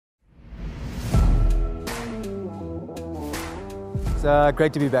It's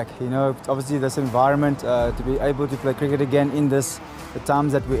great to be back. You know, obviously this environment, to be able to play cricket again in the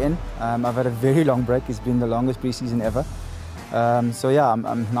times that we're in. I've had a very long break. It's been the longest pre-season ever. So yeah,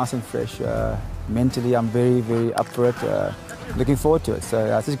 I'm nice and fresh. Mentally, I'm very, very up for it. Looking forward to it. So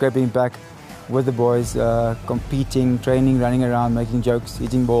yeah, it's just great being back with the boys, competing, training, running around, making jokes,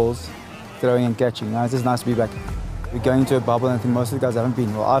 hitting balls, throwing and catching. You know, it's just nice to be back. We're going into a bubble, and I think most of the guys haven't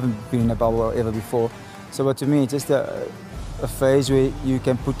been. Well, I haven't been in a bubble ever before. So, but to me, it's just a phase where you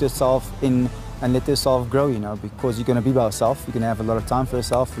can put yourself in and let yourself grow, you know, because you're going to be by yourself. You're going to have a lot of time for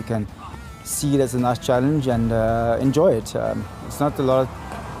yourself. You can see it as a nice challenge and enjoy it. It's not a lot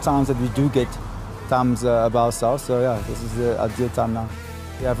of times that we do get times by ourselves. So yeah, this is the ideal time now.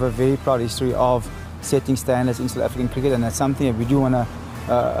 We have a very proud history of setting standards in South African cricket, and that's something that we do want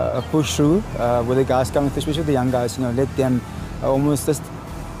to push through with the guys coming through, especially the young guys. You know, let them almost just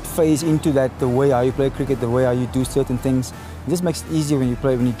phase into that, the way how you play cricket, the way how you do certain things. It just makes it easier when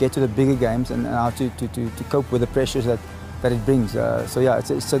you get to the bigger games and how to cope with the pressures that it brings. So yeah, it's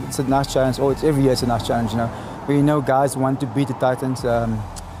a nice challenge. Every year it's a nice challenge. You know, we know guys want to beat the Titans.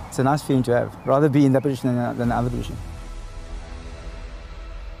 It's a nice feeling to have. Rather be in that position than the other position.